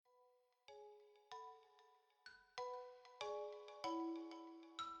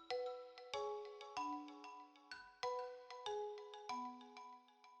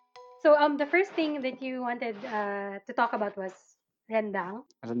So the first thing that you wanted to talk about was rendang.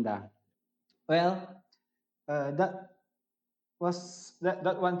 Rendang. Well, that was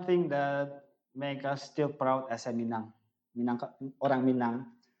that one thing that make us still proud as a orang Minang.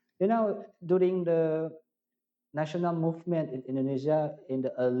 You know, during the national movement in Indonesia in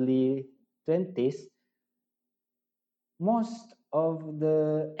the early 20s, most of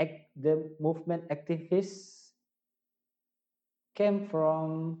the movement activists came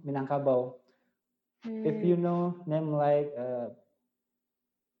from Minangkabau. If you Hmm. know name like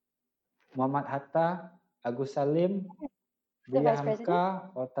Muhammad Hatta, Agus Salim, The Buya vice president.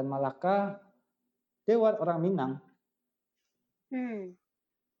 Hamka, or Tan Malaka, they were orang Minang. Hmm.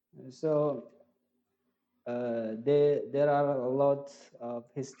 So there are a lot of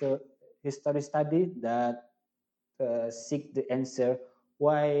history study that seek the answer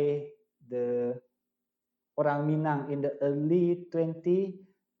why the orang Minang in the early 20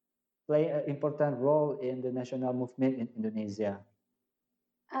 play an important role in the national movement in Indonesia.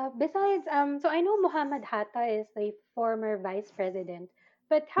 Besides, so I know Muhammad Hatta is the former vice president,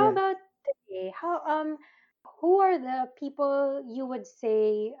 but how Yeah. about today? Who are the people you would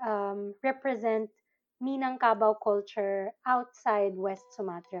say represent Minangkabau culture outside West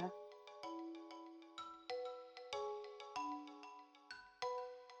Sumatra?